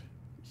that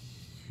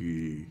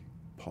he,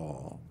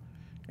 Paul,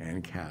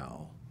 and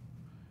Cal,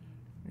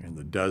 and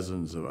the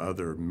dozens of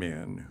other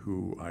men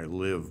who I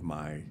live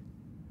my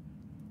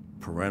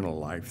parental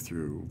life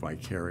through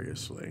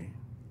vicariously,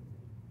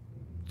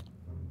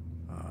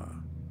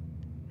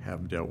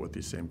 have dealt with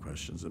these same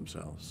questions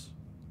themselves.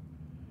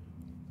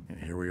 And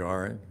here we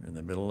are in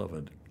the middle of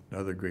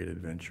another great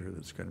adventure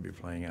that's going to be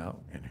playing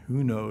out, and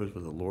who knows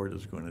what the Lord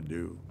is going to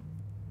do.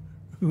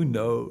 Who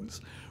knows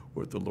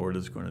what the Lord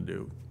is going to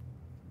do?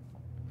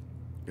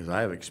 Because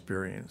I have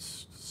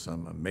experienced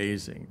some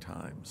amazing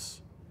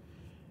times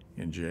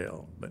in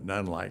jail, but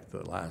none like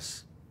the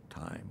last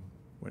time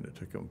when it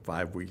took them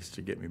 5 weeks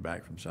to get me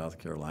back from South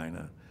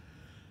Carolina.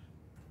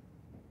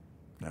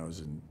 I was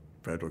in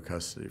federal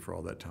custody for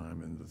all that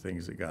time, and the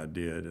things that God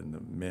did and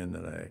the men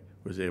that I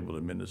was able to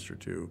minister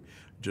to,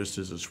 just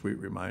as a sweet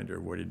reminder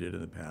of what he did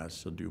in the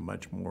past, he'll do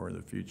much more in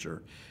the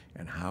future.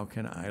 And how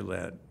can I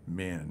let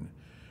men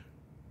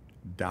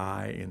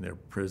die in their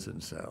prison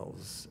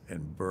cells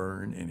and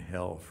burn in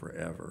hell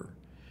forever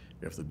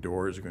if the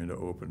door is going to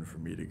open for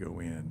me to go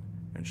in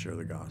and share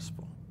the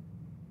gospel?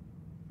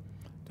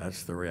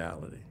 That's the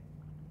reality.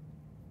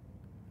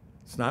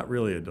 It's not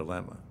really a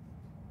dilemma.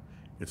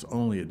 It's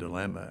only a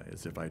dilemma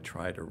as if I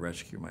try to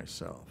rescue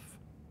myself.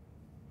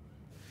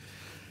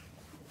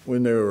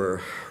 When they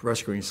were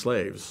rescuing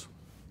slaves,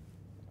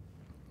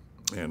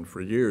 and for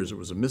years it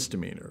was a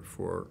misdemeanor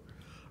for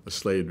a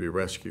slave to be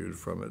rescued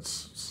from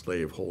its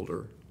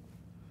slaveholder,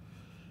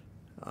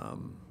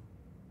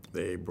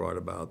 they brought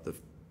about the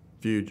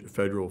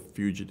Federal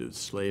Fugitive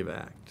Slave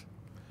Act,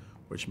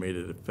 which made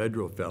it a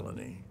federal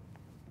felony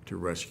to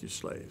rescue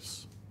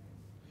slaves.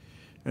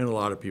 And a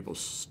lot of people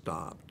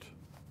stopped.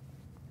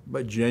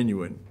 But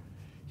genuine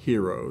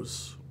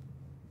heroes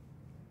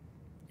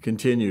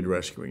continued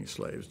rescuing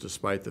slaves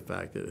despite the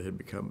fact that it had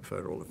become a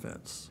federal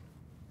offense.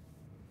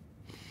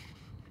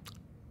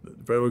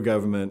 The federal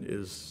government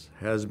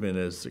has been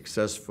as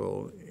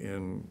successful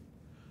in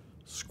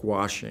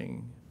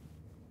squashing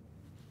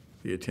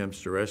the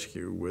attempts to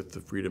rescue with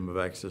the Freedom of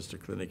Access to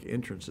Clinic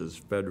Entrances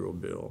federal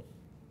bill.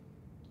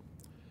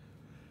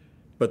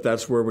 But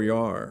that's where we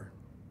are.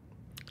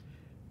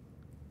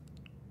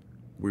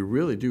 We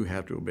really do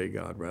have to obey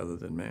God rather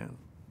than man.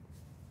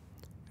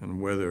 And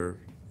whether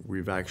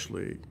we've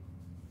actually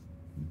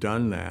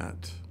done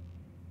that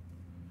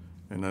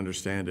and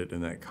understand it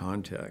in that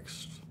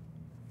context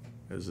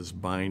as this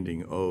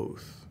binding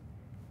oath,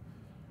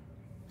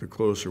 the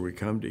closer we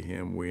come to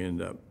him, we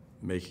end up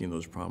making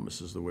those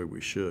promises the way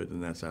we should,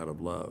 and that's out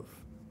of love,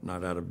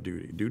 not out of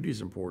duty. Duty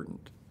is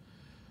important.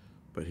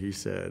 But he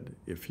said,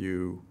 if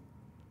you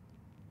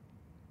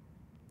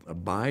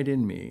abide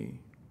in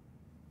me,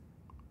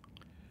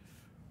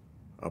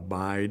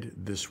 abide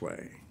this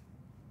way.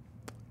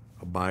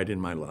 Abide in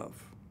my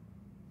love.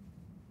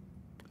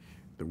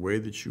 The way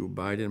that you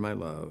abide in my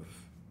love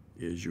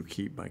is you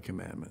keep my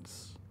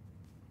commandments.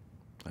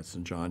 That's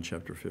in John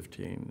chapter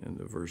 15,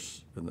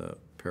 in the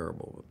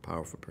parable, the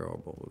powerful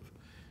parable of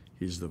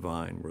he's the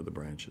vine, we're the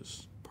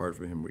branches. Apart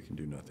from him, we can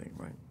do nothing,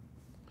 right?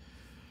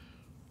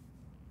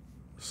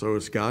 So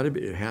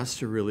it has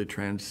to really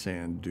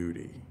transcend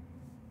duty.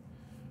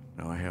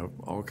 Now, I have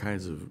all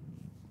kinds of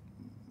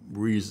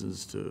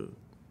reasons to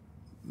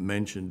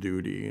mention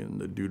duty and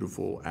the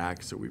dutiful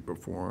acts that we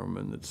perform,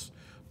 and it's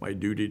my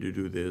duty to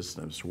do this,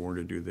 and I'm sworn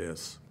to do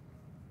this.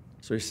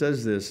 So he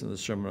says this in the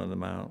Sermon on the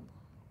Mount.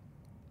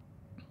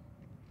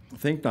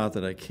 Think not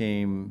that I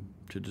came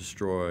to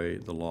destroy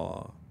the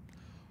law.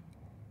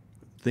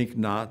 Think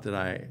not that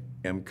I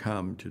am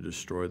come to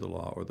destroy the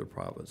law or the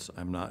prophets.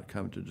 I'm not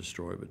come to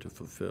destroy, but to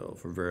fulfill.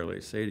 For verily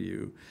I say to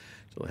you,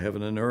 till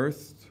heaven and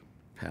earth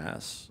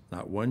pass,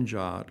 not one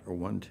jot or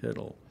one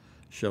tittle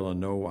shall in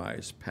no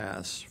wise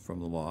pass from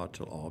the law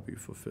till all be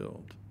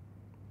fulfilled.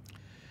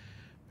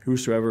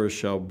 Whosoever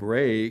shall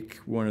break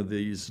one of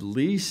these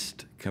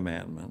least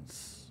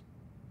commandments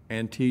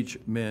and teach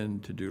men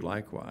to do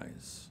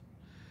likewise,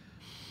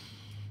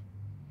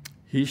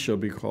 he shall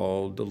be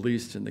called the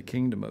least in the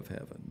kingdom of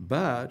heaven.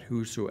 But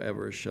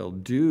whosoever shall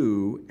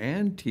do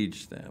and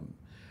teach them,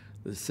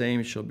 the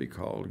same shall be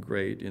called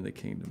great in the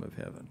kingdom of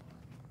heaven.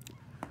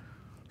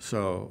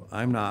 So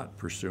I'm not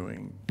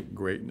pursuing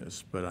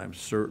greatness, but I'm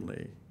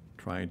certainly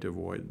trying to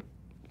avoid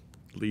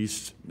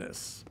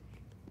leastness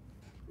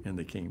in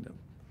the kingdom.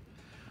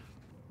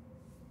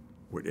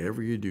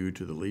 Whatever you do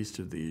to the least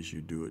of these,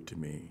 you do it to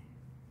me.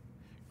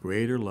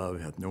 Greater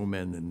love hath no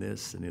man than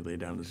this, and he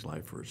laid down his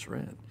life for his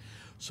friend.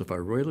 So if I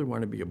really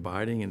want to be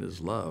abiding in his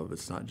love,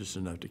 it's not just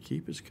enough to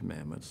keep his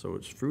commandments, so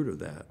it's fruit of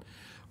that,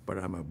 but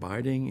I'm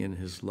abiding in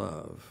his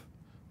love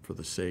for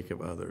the sake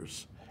of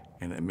others,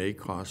 and it may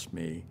cost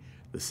me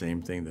the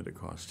same thing that it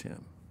cost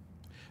him.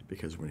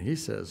 Because when he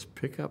says,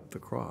 pick up the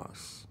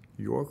cross,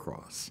 your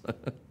cross,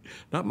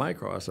 not my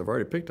cross, I've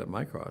already picked up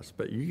my cross,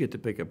 but you get to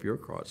pick up your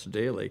cross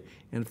daily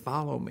and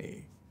follow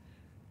me.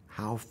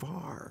 How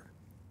far?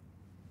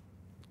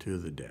 To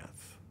the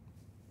death.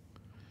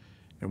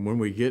 And when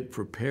we get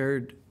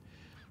prepared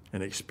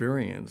and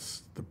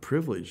experience the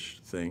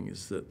privileged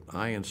things that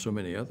I and so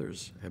many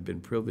others have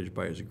been privileged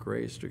by his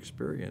grace to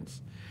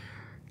experience,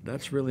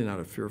 that's really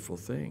not a fearful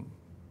thing.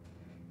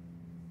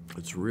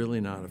 It's really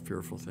not a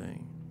fearful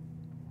thing.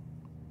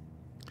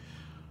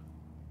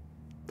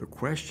 The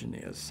question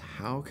is,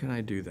 how can I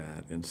do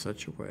that in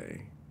such a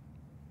way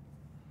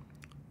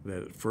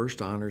that it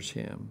first honors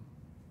him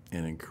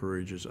and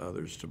encourages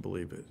others to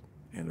believe it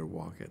and to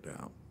walk it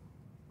out?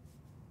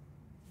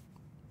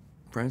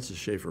 Francis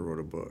Schaeffer wrote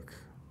a book,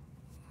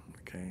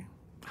 okay?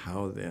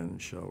 How then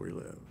shall we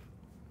live?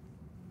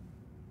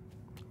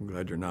 I'm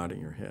glad you're nodding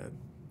your head.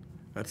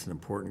 That's an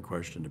important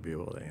question to be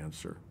able to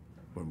answer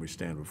when we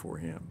stand before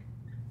him.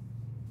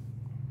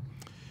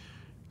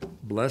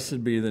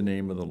 Blessed be the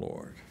name of the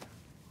Lord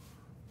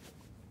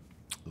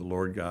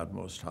God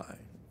Most High,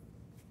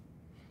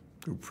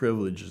 who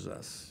privileges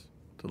us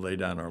to lay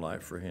down our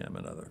life for him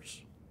and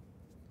others.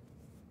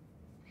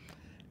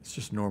 It's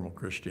just normal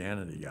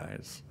Christianity,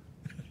 guys.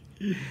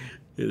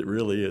 It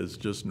really is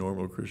just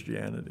normal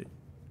Christianity.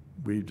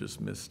 We've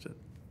just missed it.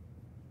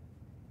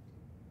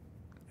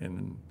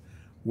 And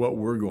what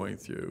we're going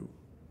through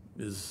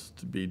is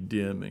to be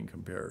dim in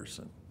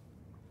comparison.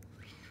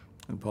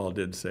 And Paul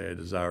did say, I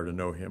desire to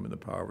know him in the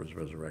power of his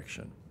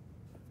resurrection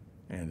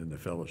and in the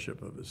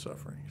fellowship of his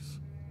sufferings.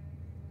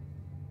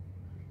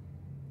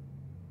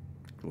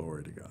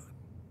 Glory to God.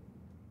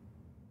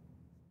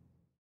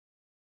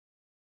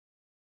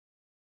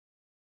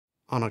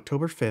 On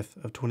October 5th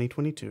of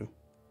 2022,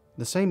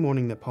 the same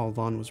morning that Paul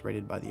Vaughn was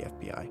raided by the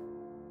FBI,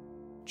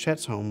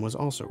 Chet's home was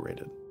also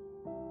raided.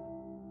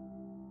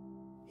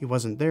 He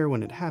wasn't there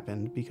when it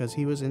happened because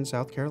he was in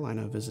South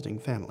Carolina visiting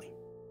family.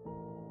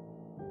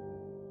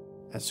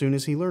 As soon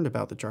as he learned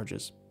about the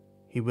charges,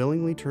 he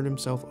willingly turned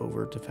himself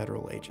over to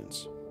federal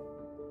agents.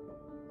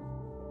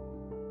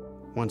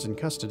 Once in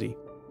custody,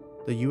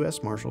 the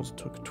U.S. Marshals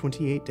took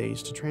 28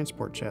 days to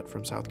transport Chet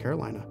from South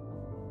Carolina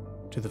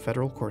to the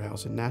federal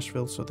courthouse in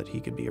Nashville so that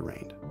he could be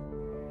arraigned.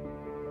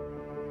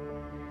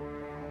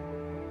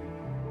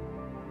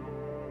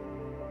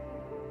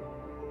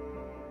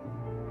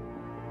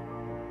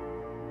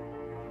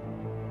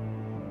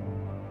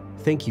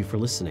 Thank you for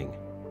listening.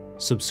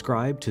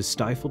 Subscribe to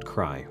Stifled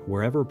Cry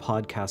wherever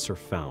podcasts are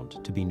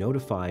found to be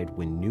notified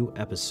when new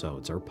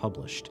episodes are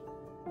published.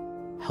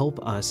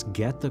 Help us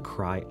get the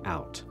cry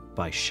out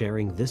by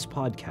sharing this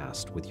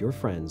podcast with your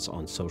friends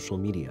on social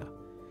media,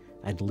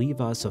 and leave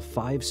us a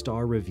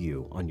 5-star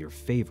review on your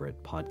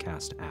favorite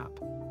podcast app.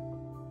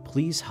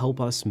 Please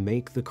help us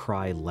make the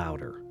cry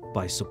louder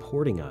by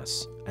supporting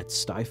us at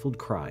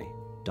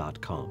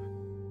stifledcry.com.